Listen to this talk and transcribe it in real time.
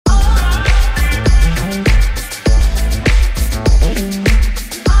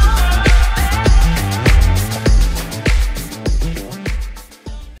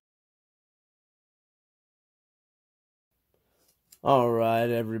All right,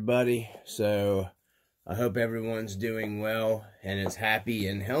 everybody. So I hope everyone's doing well and is happy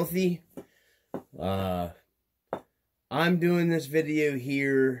and healthy. I'm doing this video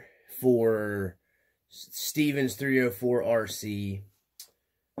here for Steven's 304 RC,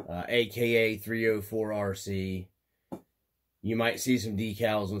 aka 304 RC. You might see some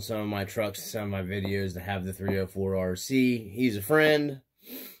decals on some of my trucks and some of my videos that have the 304 RC. He's a friend.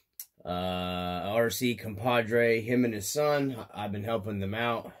 RC compadre, him and his son. I've been helping them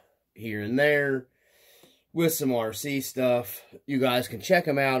out here and there with some RC stuff. You guys can check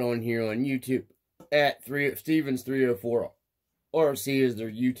them out on here on YouTube at Steven's 304 RC is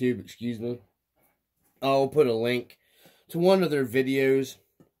their YouTube, excuse me. I'll put a link to one of their videos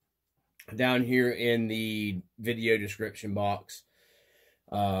down here in the video description box.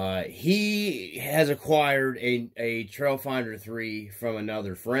 He has acquired a Trailfinder 3 from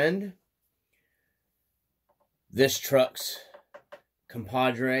another friend. This truck's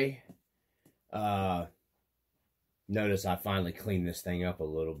compadre. Notice I finally cleaned this thing up a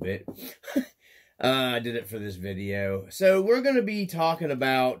little bit. I did it for this video. So we're going to be talking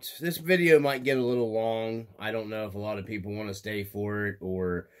about, this video might get a little long. I don't know if a lot of people want to stay for it,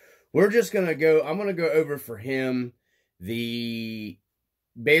 or we're just going to go, I'm going to go over for him the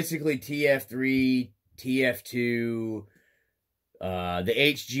basically TF3, TF2, the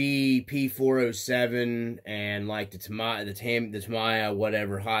HG P407, and like the Tamiya,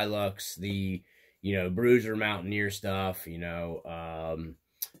 whatever, Hilux, the, Bruiser Mountaineer stuff, and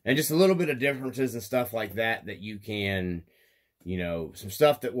just a little bit of differences and stuff like that you can, some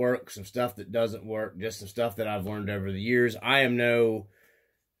stuff that works, some stuff that doesn't work, just some stuff that I've learned over the years. I am no,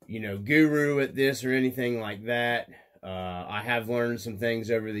 guru at this or anything like that. I have learned some things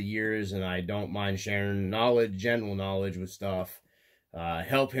over the years, and I don't mind sharing knowledge, general knowledge with stuff.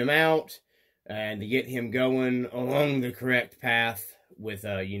 Help him out, and to get him going along the correct path with,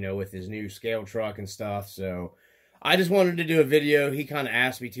 with his new scale truck and stuff. So I just wanted to do a video. He kind of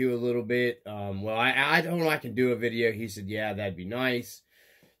asked me to a little bit. Well, I told him I can do a video. He said, yeah, that'd be nice.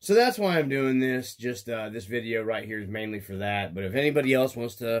 So that's why I'm doing this. Just this video right here is mainly for that. But if anybody else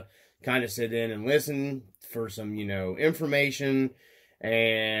wants to kind of sit in and listen for some, information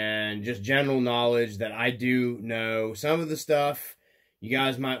and just general knowledge that I do know, some of the stuff you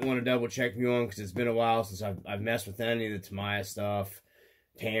guys might want to double check me on, because it's been a while since I've messed with any of the Tamiya stuff.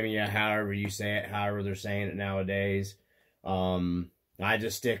 Tamiya, however you say it, however they're saying it nowadays. I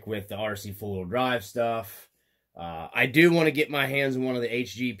just stick with the RC four-wheel drive stuff. I do want to get my hands on one of the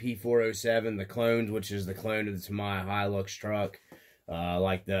HG P407, the clones, which is the clone of the Tamiya Hilux truck,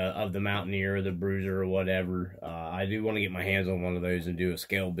 like the Mountaineer or the Bruiser or whatever. I do want to get my hands on one of those and do a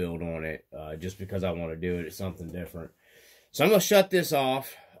scale build on it, just because I want to do it. It's something different. So I'm going to shut this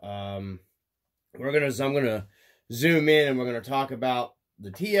off. I'm going to zoom in, and we're going to talk about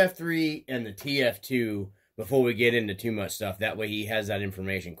the TF3 and the TF2 before we get into too much stuff. That way he has that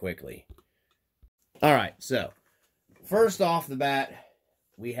information quickly. All right, so first off the bat,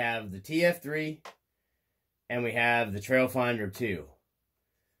 we have the TF3 and we have the Trailfinder 2.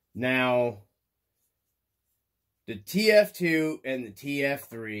 Now, the TF2 and the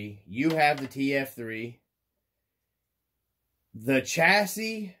TF3, you have the TF3. The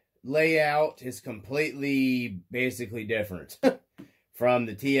chassis layout is completely, basically different from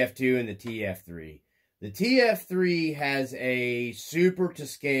the TF2 and the TF3. The TF3 has a super to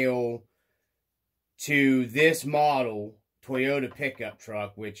scale to this model Toyota pickup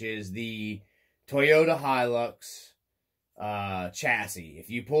truck, which is the Toyota Hilux chassis. If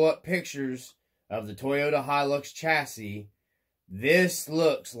you pull up pictures of the Toyota Hilux chassis, this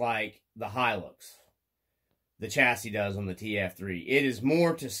looks like the Hilux. The chassis does on the TF3. It is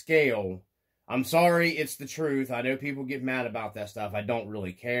more to scale. I'm sorry, it's the truth. I know people get mad about that stuff. I don't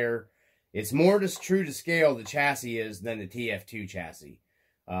really care. It's more just true to scale, the chassis is, than the TF2 chassis.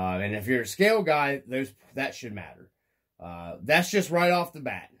 And if you're a scale guy, that should matter. That's just right off the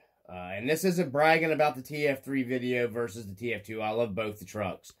bat. And this isn't bragging about the TF3 video versus the TF2. I love both the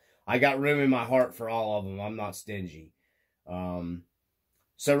trucks. I got room in my heart for all of them. I'm not stingy.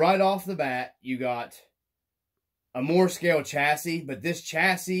 So right off the bat, you got a more scale chassis, but this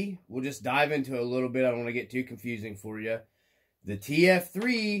chassis, we'll just dive into a little bit. I don't want to get too confusing for you. The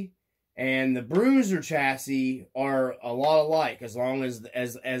TF3 and the Bruiser chassis are a lot alike, as well as the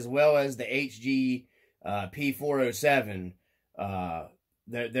HG P407. Well,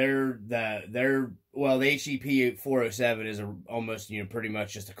 the HG P407 is almost, pretty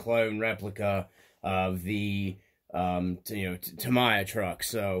much just a clone replica of the Tamiya truck.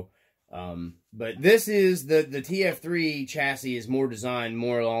 So but this is the TF3 chassis is more designed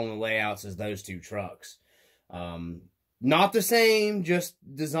more along the layouts as those two trucks. Not the same, just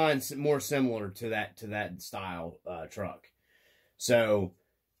designed more similar to that style truck. So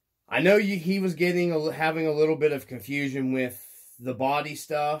I know he was having a little bit of confusion with the body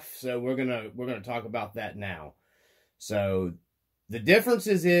stuff, so we're gonna talk about that now. So the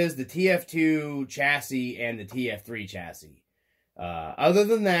differences is the TF2 chassis and the TF3 chassis. Other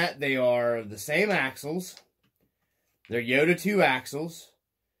than that, they are the same axles. They're Yoda 2 axles.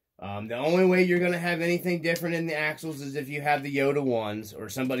 The only way you're going to have anything different in the axles is if you have the Yoda 1s or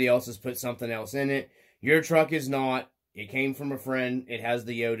somebody else has put something else in it. Your truck is not. It came from a friend. It has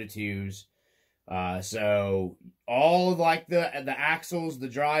the Yoda 2s. So all of like the axles, the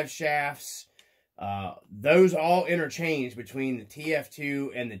drive shafts, those all interchange between the TF2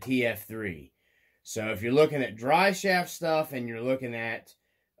 and the TF3. So if you're looking at drive shaft stuff and you're looking at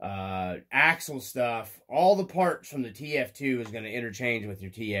axle stuff, all the parts from the TF2 is going to interchange with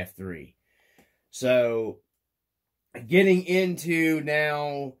your TF3. So getting into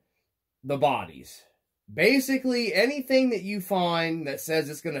now the bodies. Basically anything that you find that says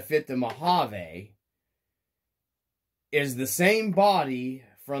it's going to fit the Mojave is the same body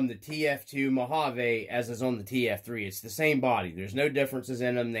from the TF2 Mojave as is on the TF3. It's the same body. There's no differences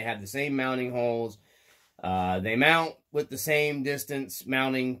in them. They have the same mounting holes. They mount with the same distance,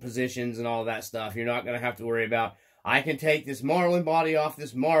 mounting positions, and all that stuff. You're not going to have to worry about, I can take this Marlin body off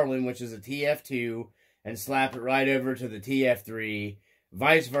this Marlin, which is a TF2, and slap it right over to the TF3.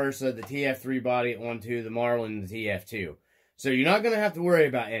 Vice versa, the TF3 body onto the Marlin and the TF2. So you're not going to have to worry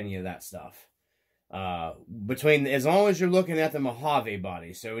about any of that stuff. As long as you're looking at the Mojave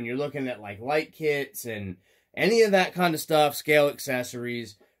body. So when you're looking at like light kits and any of that kind of stuff, scale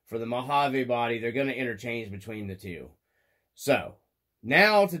accessories for the Mojave body, they're going to interchange between the two. So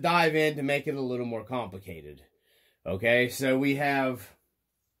now to dive in to make it a little more complicated. Okay, so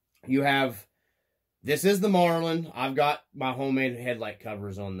this is the Marlin. I've got my homemade headlight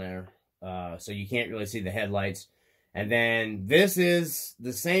covers on there. So you can't really see the headlights. And then this is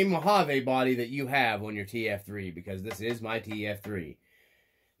the same Mojave body that you have on your TF3, because this is my TF3.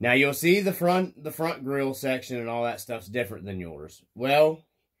 Now you'll see the front grille section and all that stuff's different than yours. Well,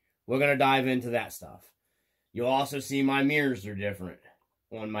 we're going to dive into that stuff. You'll also see my mirrors are different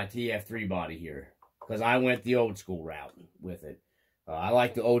on my TF3 body here, because I went the old school route with it. I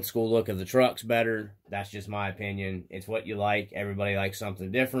like the old school look of the trucks better. That's just my opinion. It's what you like. Everybody likes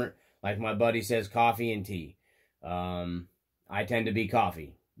something different. Like my buddy says, coffee and tea. I tend to be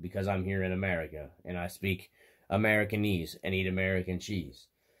coffee because I'm here in America and I speak Americanese and eat American cheese.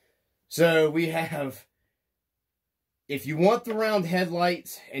 So we have, if you want the round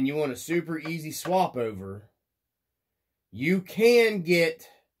headlights and you want a super easy swap over, you can get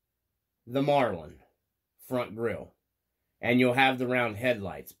the Marlin front grille and you'll have the round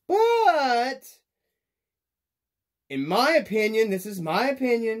headlights. But in my opinion, this is my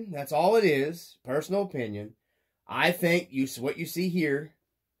opinion, that's all it is, personal opinion, I think what you see here,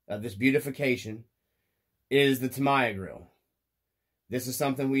 this beautification, is the Tamiya grill. This is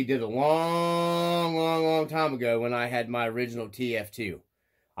something we did a long time ago when I had my original TF2.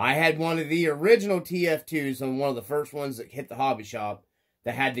 I had one of the original TF2s, and one of the first ones that hit the hobby shop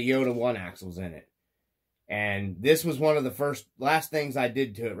that had the Yoda 1 axles in it. And this was one of the last things I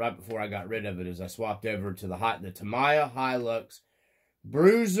did to it right before I got rid of it, is I swapped over to the Tamiya Hilux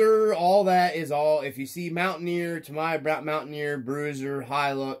Bruiser. All that is all, if you see Mountaineer, Tamiya Mountaineer, Bruiser,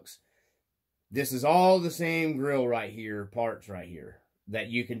 Hilux, this is all the same grill right here, parts right here, that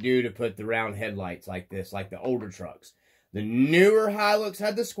you can do to put the round headlights like this, like the older trucks. The newer Hilux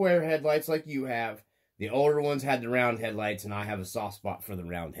had the square headlights like you have. The older ones had the round headlights, and I have a soft spot for the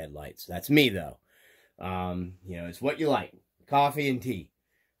round headlights. That's me, though. You know, it's what you like. Coffee and tea,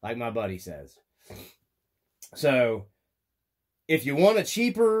 like my buddy says. So if you want a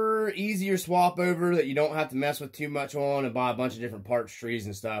cheaper, easier swap over that you don't have to mess with too much on and buy a bunch of different parts trees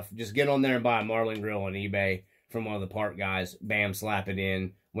and stuff, just get on there and buy a Marlin grill on eBay from one of the part guys. Bam, slap it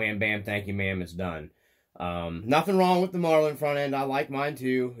in. Wham, bam, thank you, ma'am, it's done. Nothing wrong with the Marlin front end. I like mine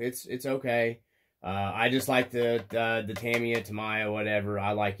too. It's okay. I just like the Tamiya, whatever.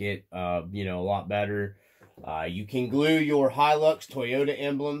 I like it, you know, a lot better. You can glue your Hilux Toyota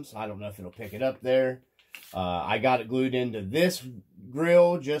emblems. I don't know if it'll pick it up there. I got it glued into this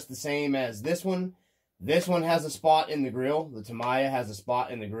grill just the same as this one. This one has a spot in the grill. The Tamiya has a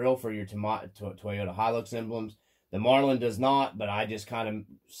spot in the grill for your Toyota Hilux emblems. The Marlin does not, but I just kind of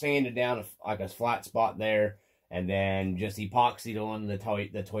sanded down like a flat spot there, and then just epoxied on the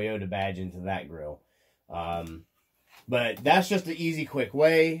Toyota badge into that grill. But that's just an easy, quick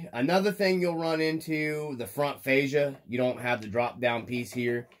way. Another thing you'll run into, the front fascia. You don't have the drop-down piece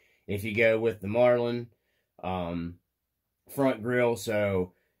here if you go with the Marlin. front grille,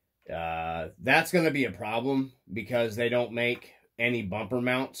 so that's going to be a problem because they don't make any bumper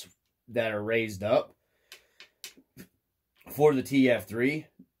mounts that are raised up for the TF3.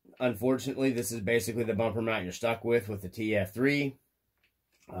 Unfortunately, this is basically the bumper mount you're stuck with the TF3.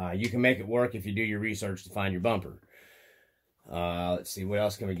 You can make it work if you do your research to find your bumper. Let's see, what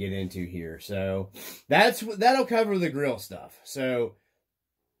else can we get into here? So that'll cover the grill stuff. So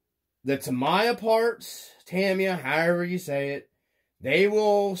the Tamiya parts, Tamiya, however you say it, they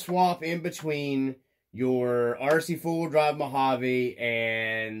will swap in between your RC4-wheel drive Mojave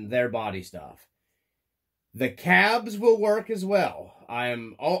and their body stuff. The cabs will work as well.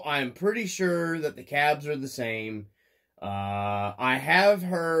 I'm pretty sure that the cabs are the same. I have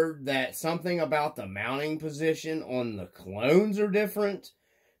heard that something about the mounting position on the clones are different,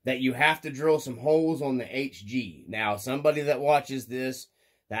 that you have to drill some holes on the HG. Now, somebody that watches this,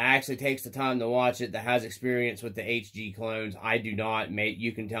 that actually takes the time to watch it, that has experience with the HG clones, I do not. Mate,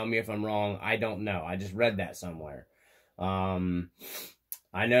 you can tell me if I'm wrong. I don't know. I just read that somewhere.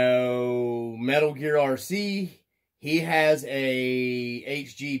 I know Metal Gear RC, he has a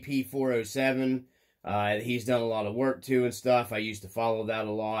HG P407. He's done a lot of work to and stuff. I used to follow that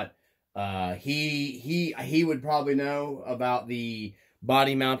a lot. He would probably know about the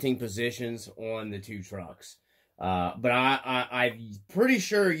body mounting positions on the two trucks. But I'm pretty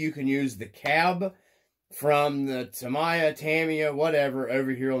sure you can use the cab from the Tamiya, whatever,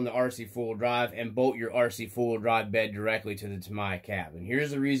 over here on the RC4-wheel drive and bolt your RC4-wheel drive bed directly to the Tamiya cab. And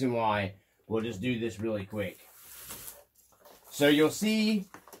here's the reason why. We'll just do this really quick. So you'll see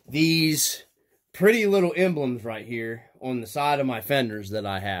these pretty little emblems right here on the side of my fenders that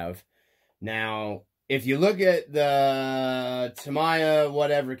I have. Now, if you look at the Tamiya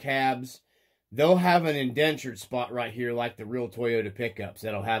whatever cabs, they'll have an indentured spot right here like the real Toyota pickups.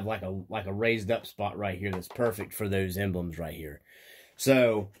 That'll have like a raised up spot right here that's perfect for those emblems right here.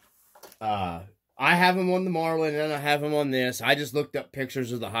 So, I have them on the Marlin and I have them on this. I just looked up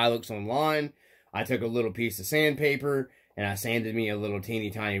pictures of the Hilux online. I took a little piece of sandpaper and I sanded me a little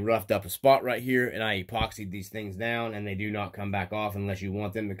teeny tiny roughed up a spot right here, and I epoxied these things down, and they do not come back off unless you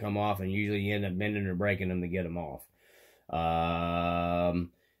want them to come off, and usually you end up bending or breaking them to get them off.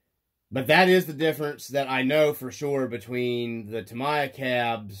 But that is the difference that I know for sure between the Tamiya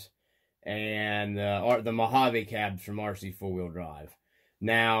cabs and the Mojave cabs from RC4-wheel drive.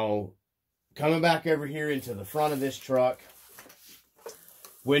 Now, coming back over here into the front of this truck,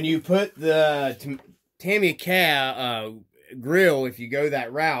 when you put the Tamiya cab grill, if you go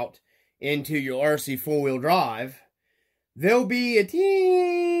that route, into your RC4-wheel drive, there'll be a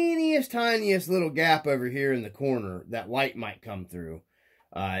tiniest little gap over here in the corner that light might come through.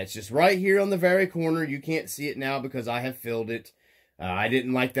 It's just right here on the very corner. You can't see it now because I have filled it. I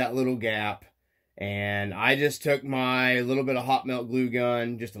didn't like that little gap. And I just took my little bit of hot melt glue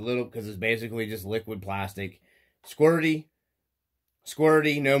gun, just a little, because it's basically just liquid plastic. Squirty,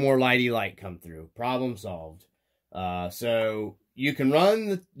 no more lighty light come through. Problem solved. So you can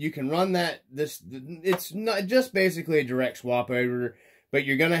run that, it's not just basically a direct swap over. But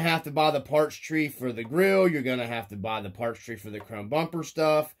you're going to have to buy the parts tree for the grill. You're going to have to buy the parts tree for the chrome bumper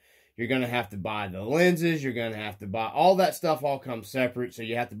stuff. You're going to have to buy the lenses. You're going to have to buy all that stuff all comes separate. So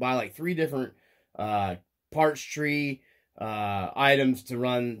you have to buy like 3 different parts tree items to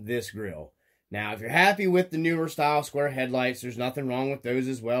run this grill. Now, if you're happy with the newer style square headlights, there's nothing wrong with those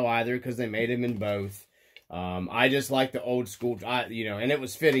as well either because they made them in both. I just like the old school, and it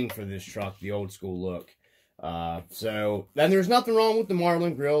was fitting for this truck, the old school look. So, then there's nothing wrong with the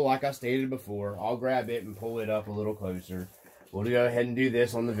Marlin grill, like I stated before. I'll grab it and pull it up a little closer. We'll go ahead and do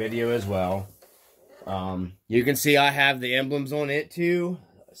this on the video as well. You can see I have the emblems on it too.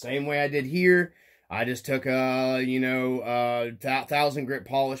 Same way I did here. I just took a, 1000 grit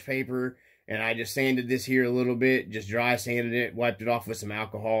polish paper, and I just sanded this here a little bit, just dry sanded it, wiped it off with some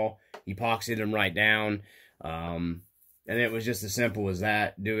alcohol, epoxied them right down. And it was just as simple as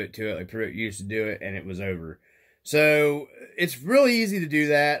that. Do it to it like Pruitt used to do it, and it was over. So, it's really easy to do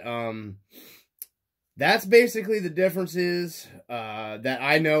that. That's basically the differences that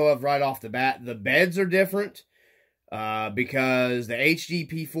I know of right off the bat. The beds are different because the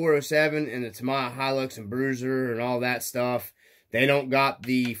HG P407 and the Tamiya Hilux and Bruiser and all that stuff, they don't got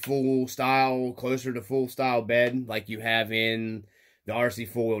the full style, closer to full style bed like you have in the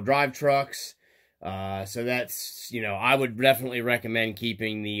RC 4-wheel drive trucks. So that's, I would definitely recommend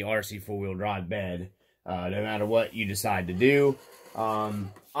keeping the RC 4-wheel drive bed, no matter what you decide to do.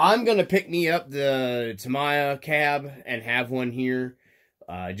 I'm going to pick me up the Tamiya cab and have one here,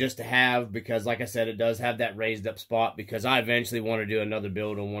 just to have, because like I said, it does have that raised up spot, because I eventually want to do another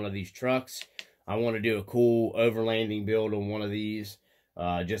build on one of these trucks. I want to do a cool overlanding build on one of these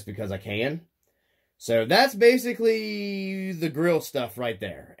just because I can. So that's basically the grill stuff right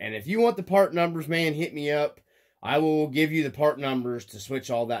there. And if you want the part numbers, man, hit me up. I will give you the part numbers to switch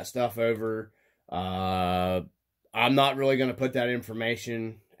all that stuff over. I'm not really going to put that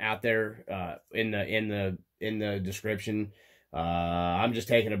information out there in the description. I'm just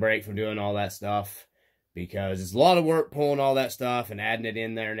taking a break from doing all that stuff because it's a lot of work pulling all that stuff and adding it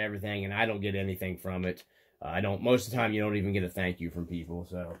in there and everything, and I don't get anything from it. Most of the time you don't even get a thank you from people.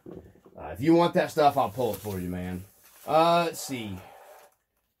 So if you want that stuff, I'll pull it for you, man. Let's see.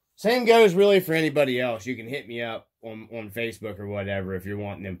 Same goes really for anybody else. You can hit me up on Facebook or whatever if you're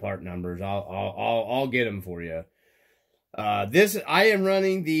wanting them part numbers. I'll get them for you. I am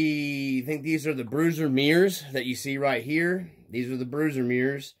running I think these are the bruiser mirrors that you see right here. These are the bruiser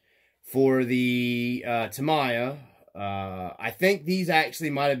mirrors for the Tamiya. I think these actually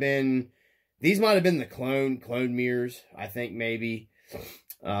might have been the clone mirrors. I think maybe.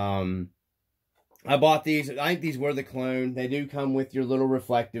 I bought these. I think these were the clone. They do come with your little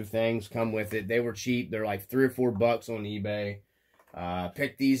reflective things. Come with it. They were cheap. They're like $3 or $4 on eBay.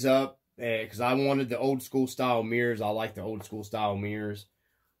 Picked these up because I wanted the old school style mirrors. I like the old school style mirrors.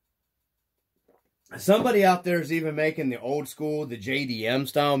 Somebody out there is even making the old school, the JDM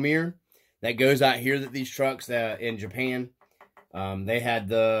style mirror that goes out here. That these trucks in Japan, they had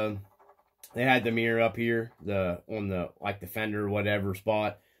the mirror up here, on the fender or whatever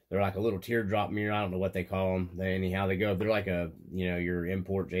spot. They're like a little teardrop mirror. I don't know what they call them. They go. They're like your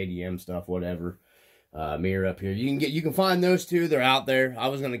import JDM stuff, whatever, mirror up here. You can find those too. They're out there. I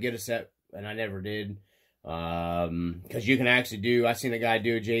was going to get a set, and I never did. Because you can actually I seen a guy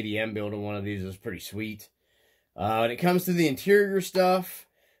do a JDM build on one of these. It was pretty sweet. When it comes to the interior stuff,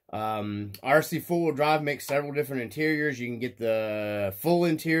 RC4wd drive makes several different interiors. You can get the full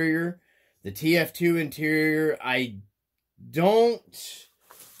interior, the TF2 interior. I don't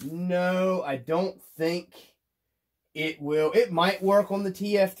think it will. It might work on the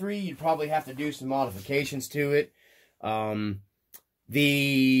TF3. You'd probably have to do some modifications to it.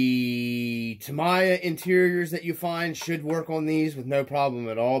 The Tamiya interiors that you find should work on these with no problem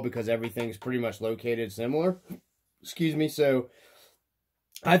at all because everything's pretty much located similar. Excuse me. So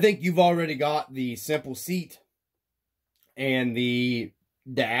I think you've already got the simple seat and the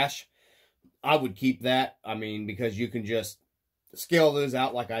dash. I would keep that. I mean, because you can just scale those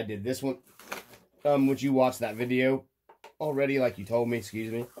out like I did this one. Which you watched that video already, like you told me,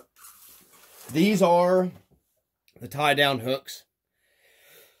 excuse me. These are the tie-down hooks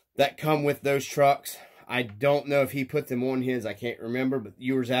that come with those trucks. I don't know if he put them on his, I can't remember, but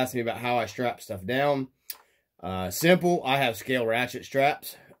viewers asked me about how I strap stuff down. Simple, I have scale ratchet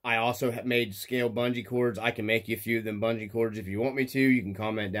straps. I also have made scale bungee cords. I can make you a few of them bungee cords if you want me to. You can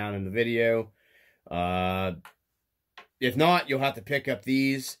comment down in the video. If not, you'll have to pick up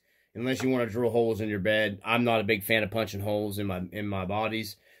these unless you want to drill holes in your bed. I'm not a big fan of punching holes in my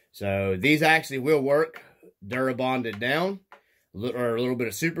bodies. So these actually will work. Durabonded down, or a little bit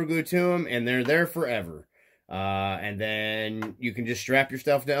of super glue to them, and they're there forever. And then you can just strap your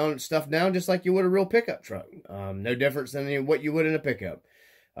stuff down just like you would a real pickup truck. No difference than what you would in a pickup.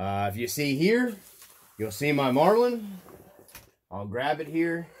 If you see here, you'll see my Marlin. I'll grab it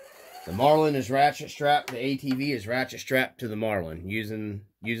here. The Marlin is ratchet strapped. The ATV is ratchet strapped to the Marlin using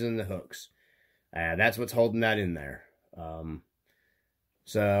the hooks. That's what's holding that in there.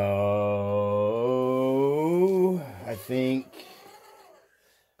 So I think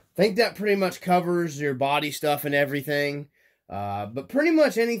that pretty much covers your body stuff and everything. But pretty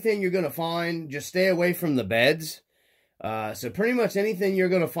much anything you're going to find, just stay away from the beds. So pretty much anything you're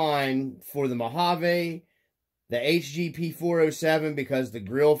going to find for the Mojave, the HGP 407, because the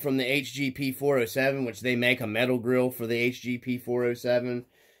grill from the HGP 407, which they make a metal grill for the HGP 407,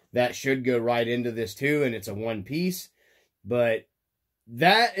 that should go right into this too, and it's a one piece. But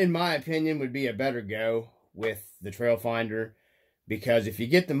that, in my opinion, would be a better go with the Trailfinder, because if you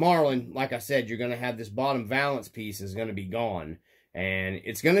get the Marlin, like I said, you're going to have this bottom valance piece is going to be gone, and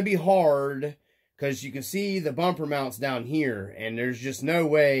it's going to be hard because you can see the bumper mounts down here, and there's just no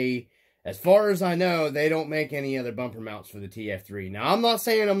way. As far as I know, they don't make any other bumper mounts for the TF3. Now, I'm not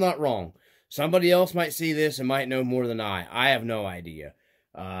saying I'm not wrong. Somebody else might see this and might know more than I. I have no idea.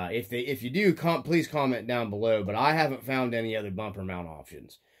 If you do, please comment down below. But I haven't found any other bumper mount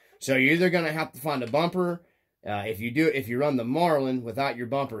options. So you're either going to have to find a bumper. If you run the Marlin without your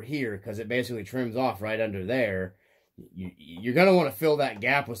bumper here, because it basically trims off right under there, you're going to want to fill that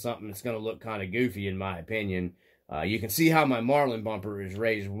gap with something that's going to look kind of goofy, in my opinion. You can see how my Marlin bumper is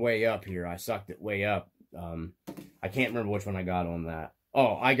raised way up here. I sucked it way up. I can't remember which one I got on that.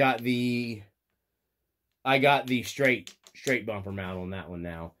 Oh, I got the I got the straight bumper mount on that one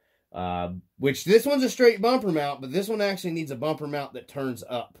now. Which this one's a straight bumper mount, but this one actually needs a bumper mount that turns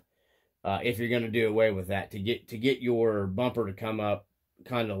up. If you're going to do away with that, to get your bumper to come up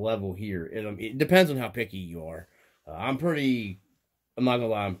kind of level here. It depends on how picky you are. I'm not gonna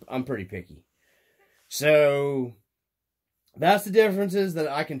lie, I'm pretty picky. So that's the differences that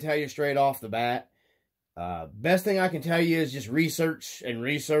I can tell you straight off the bat. Best thing I can tell you is just research and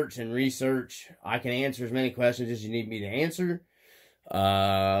research and research. I can answer as many questions as you need me to answer. So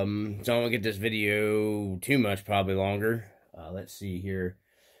I won't get this video too much, probably longer. Let's see here.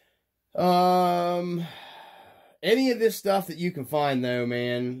 Any of this stuff that you can find though,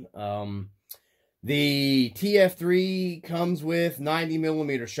 man, the TF3 comes with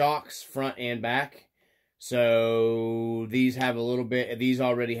 90mm shocks front and back. So these have a little bit, these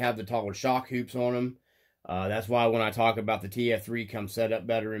already have the taller shock hoops on them. That's why when I talk about the TF3 comes set up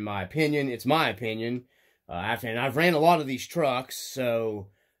better, in my opinion. It's my opinion. And I've ran a lot of these trucks, so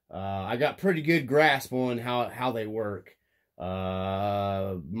I got pretty good grasp on how they work.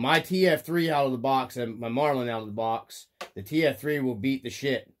 My TF3 out of the box and my Marlin out of the box, the TF3 will beat the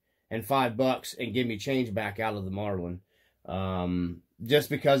shit in $5 and give me change back out of the Marlin.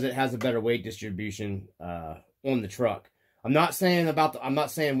 Just because it has a better weight distribution on the truck. I'm not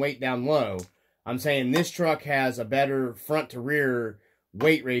saying weight down low. I'm saying this truck has a better front to rear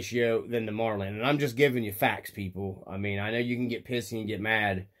weight ratio than the Marlin. And I'm just giving you facts, people. I mean, I know you can get pissy and get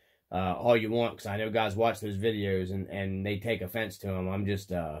mad all you want, because I know guys watch those videos and they take offense to them. I'm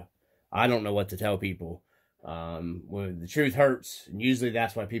just, I don't know what to tell people. When the truth hurts, and usually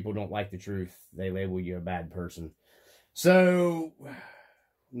that's why people don't like the truth. They label you a bad person. So, I'm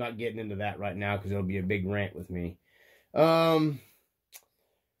not getting into that right now because it'll be a big rant with me.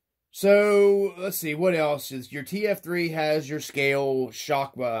 So, let's see, what else? Your TF3 has your scale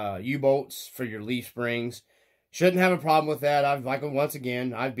shock U-bolts for your leaf springs. Shouldn't have a problem with that. Once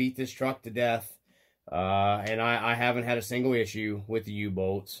again, I've beat this truck to death. And I haven't had a single issue with the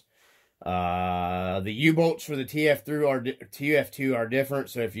U-bolts. The U-bolts for the TF2 are different,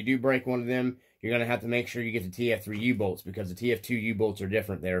 so if you do break one of them, you're going to have to make sure you get the TF3 U-bolts, because the TF2 U-bolts are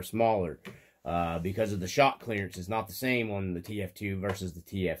different. They're smaller. Because of the shock clearance is not the same on the TF2 versus the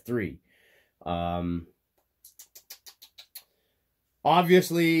TF3.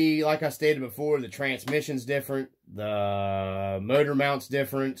 Obviously, like I stated before, the transmission's different, the motor mount's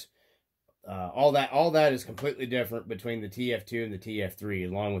different. All that is completely different between the TF2 and the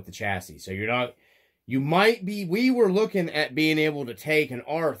TF3, along with the chassis. So we were looking at being able to take an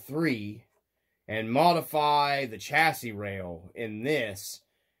R3 and modify the chassis rail in this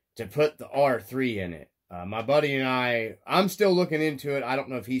to put the R3 in it. My buddy and I'm still looking into it. I don't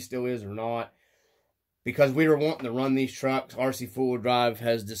know if he still is or not, because we were wanting to run these trucks. Rc4wd Drive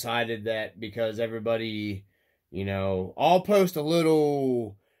has decided that, because everybody, I'll post a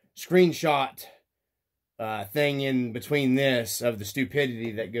little screenshot thing in between this of the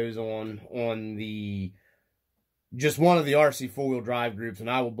stupidity that goes on the just one of the RC4-wheel drive groups, and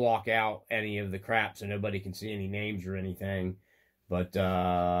I will block out any of the crap so nobody can see any names or anything. But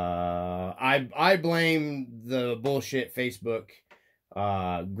I blame the bullshit Facebook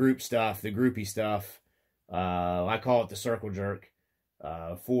group stuff, the groupie stuff. I call it the circle jerk,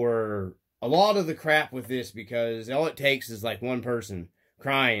 for a lot of the crap with this, because all it takes is like one person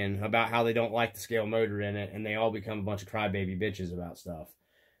crying about how they don't like the scale motor in it, and they all become a bunch of crybaby bitches about stuff.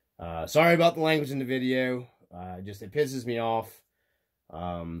 Sorry about the language in the video. It pisses me off.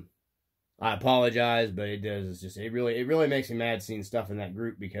 I apologize, but it really makes me mad seeing stuff in that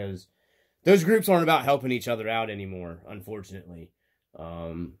group, because those groups aren't about helping each other out anymore, unfortunately.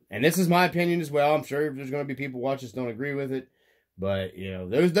 And this is my opinion as well. I'm sure there's going to be people watch this don't agree with it, but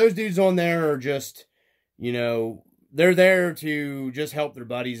those dudes on there are just, they're there to just help their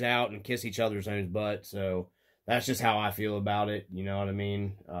buddies out and kiss each other's own butt. So that's just how I feel about it. You know what I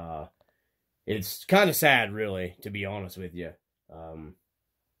mean? It's kind of sad, really, to be honest with you.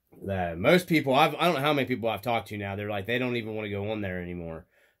 That most people, I don't know how many people I've talked to now, they're like, they don't even want to go on there anymore,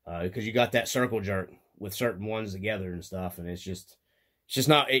 because you got that circle jerk with certain ones together and stuff, and it's just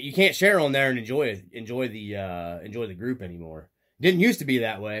not, you can't share on there and enjoy the group anymore. It didn't used to be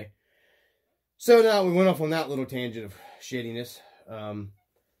that way. So now we went off on that little tangent of shittiness.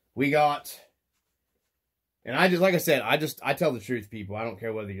 We got, and like I said, I tell the truth, people. I don't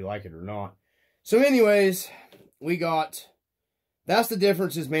care whether you like it or not. So anyways, that's the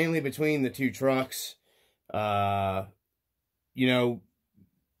differences mainly between the two trucks. I don't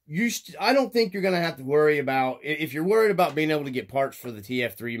think you're going to have to worry about, if you're worried about being able to get parts for the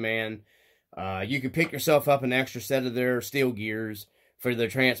TF3, man, you can pick yourself up an extra set of their steel gears for the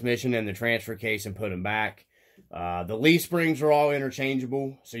transmission and the transfer case and put them back. The leaf springs are all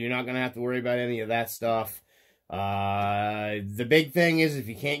interchangeable, so you're not going to have to worry about any of that stuff. The big thing is if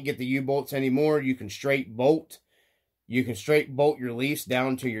you can't get the U-bolts anymore, you can straight bolt. You can straight bolt your leafs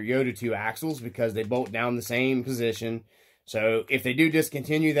down to your Yoda 2 axles because they bolt down the same position. So if they do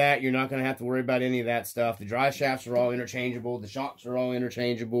discontinue that, you're not going to have to worry about any of that stuff. The drive shafts are all interchangeable. The shocks are all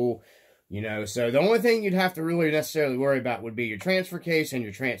interchangeable. You know, so the only thing you'd have to really necessarily worry about would be your transfer case and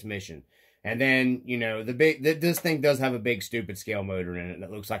your transmission. And then, you know, this thing does have a big stupid scale motor in it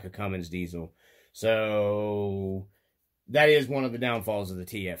that looks like a Cummins diesel. So that is one of the downfalls of the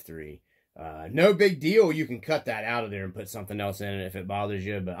TF3. No big deal. You can cut that out of there and put something else in it if it bothers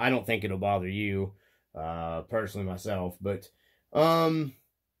you, but I don't think it'll bother you, personally myself. But,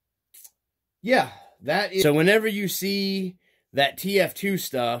 yeah, that is. So whenever you see that TF2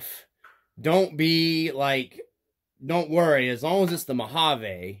 stuff, don't be like, don't worry. As long as it's the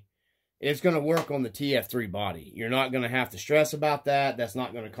Mojave, it's going to work on the TF3 body. You're not going to have to stress about that. That's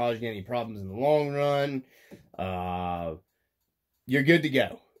not going to cause you any problems in the long run. You're good to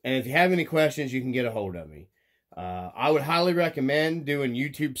go. And if you have any questions, you can get a hold of me. I would highly recommend doing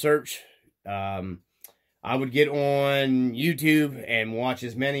YouTube search. I would get on YouTube and watch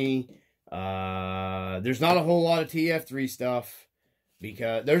as many. There's not a whole lot of TF3 stuff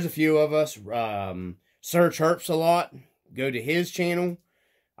because there's a few of us. Search Herps a lot. Go to his channel.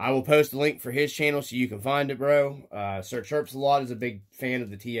 I will post a link for his channel so you can find it, bro. Search Herps a lot is a big fan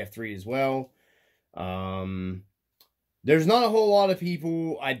of the TF3 as well. There's not a whole lot of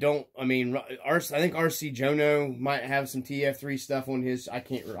people. I think RC Jono might have some TF3 stuff on his.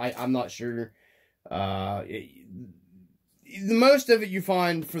 I'm not sure. The most of it you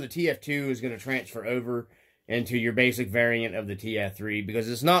find for the TF2 is going to transfer over into your basic variant of the TF3 because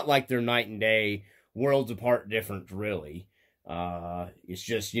it's not like they're night and day, worlds apart difference, really. It's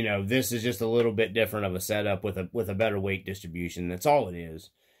just, you know, this is just a little bit different of a setup with a better weight distribution. That's all it is.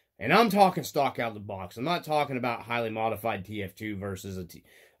 And I'm talking stock out of the box. I'm not talking about highly modified TF2 versus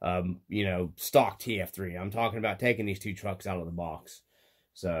you know, stock TF3. I'm talking about taking these two trucks out of the box.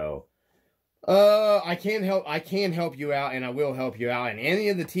 So, I can help you out, and I will help you out. And any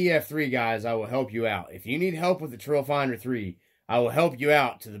of the TF3 guys, I will help you out. If you need help with the Trailfinder 3, I will help you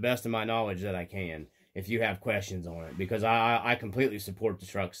out to the best of my knowledge that I can. If you have questions on it, because I completely support the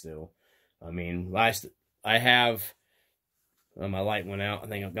truck still. I mean, I have. My light went out. I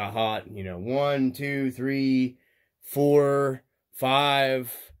think it got hot. You know, 1, 2, 3, 4,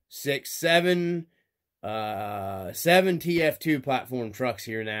 5, 6, 7. 7 TF2 platform trucks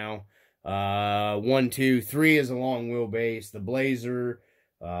here now. 1, 2, 3 is a long wheelbase. The Blazer.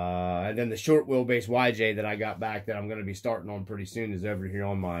 And then the short wheelbase YJ that I got back that I'm going to be starting on pretty soon is over here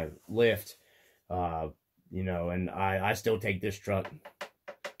on my lift. You know, and I still take this truck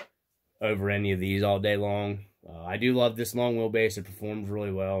over any of these all day long. I do love this long wheelbase. It performs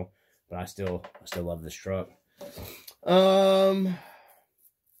really well, but I still love this truck. And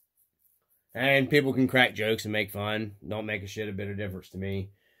people can crack jokes and make fun. Don't make a shit a bit of difference to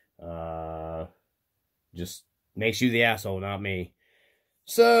me. Just makes you the asshole, not me.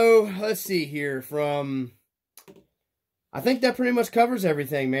 So, let's see here I think that pretty much covers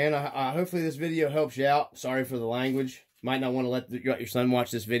everything, man. Hopefully this video helps you out. Sorry for the language. Might not want to let your son watch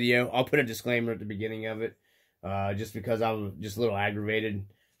this video. I'll put a disclaimer at the beginning of it. Just because I was just a little aggravated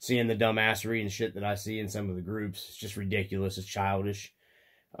seeing the dumbassery and shit that I see in some of the groups. It's just ridiculous. It's childish.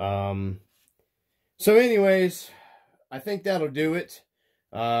 So anyways, I think that'll do it.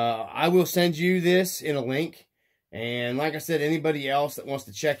 I will send you this in a link. And like I said, anybody else that wants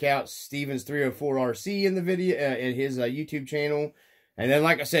to check out Steven's 304 RC in the video, in his YouTube channel. And then,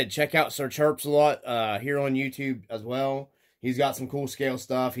 like I said, check out Search Herps a lot here on YouTube as well. He's got some cool scale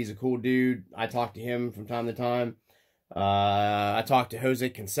stuff. He's a cool dude. I talk to him from time to time. I talked to Jose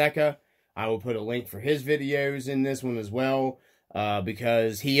Canseca. I will put a link for his videos in this one as well.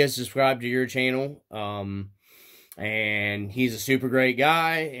 Because he is subscribed to your channel. And he's a super great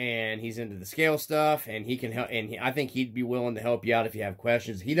guy. And he's into the scale stuff. And he can help. And I think he'd be willing to help you out if you have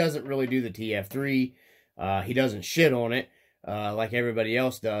questions. He doesn't really do the TF3. He doesn't shit on it. Like everybody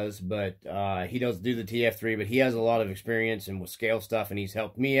else does, but he doesn't do the TF3, but he has a lot of experience and with scale stuff, and he's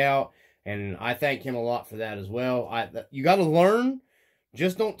helped me out, and I thank him a lot for that as well. You got to learn.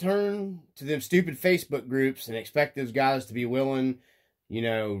 Just don't turn to them stupid Facebook groups and expect those guys to be willing, you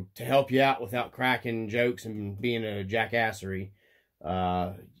know, to help you out without cracking jokes and being a jackassery. You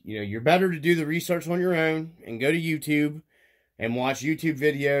know, you're better to do the research on your own and go to YouTube and watch YouTube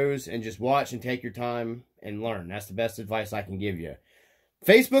videos and just watch and take your time and learn. That's the best advice I can give you.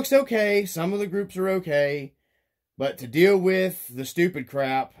 Facebook's okay. Some of the groups are okay. But to deal with the stupid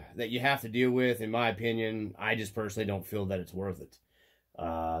crap that you have to deal with, in my opinion, I just personally don't feel that it's worth it.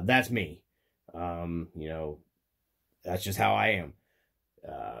 That's me. You know, that's just how I am.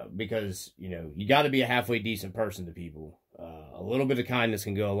 Because, you know, you got to be a halfway decent person to people. A little bit of kindness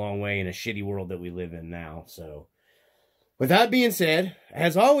can go a long way in a shitty world that we live in now. So, with that being said,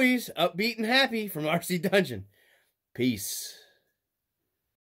 as always, upbeat and happy from RC Dungeon. Peace.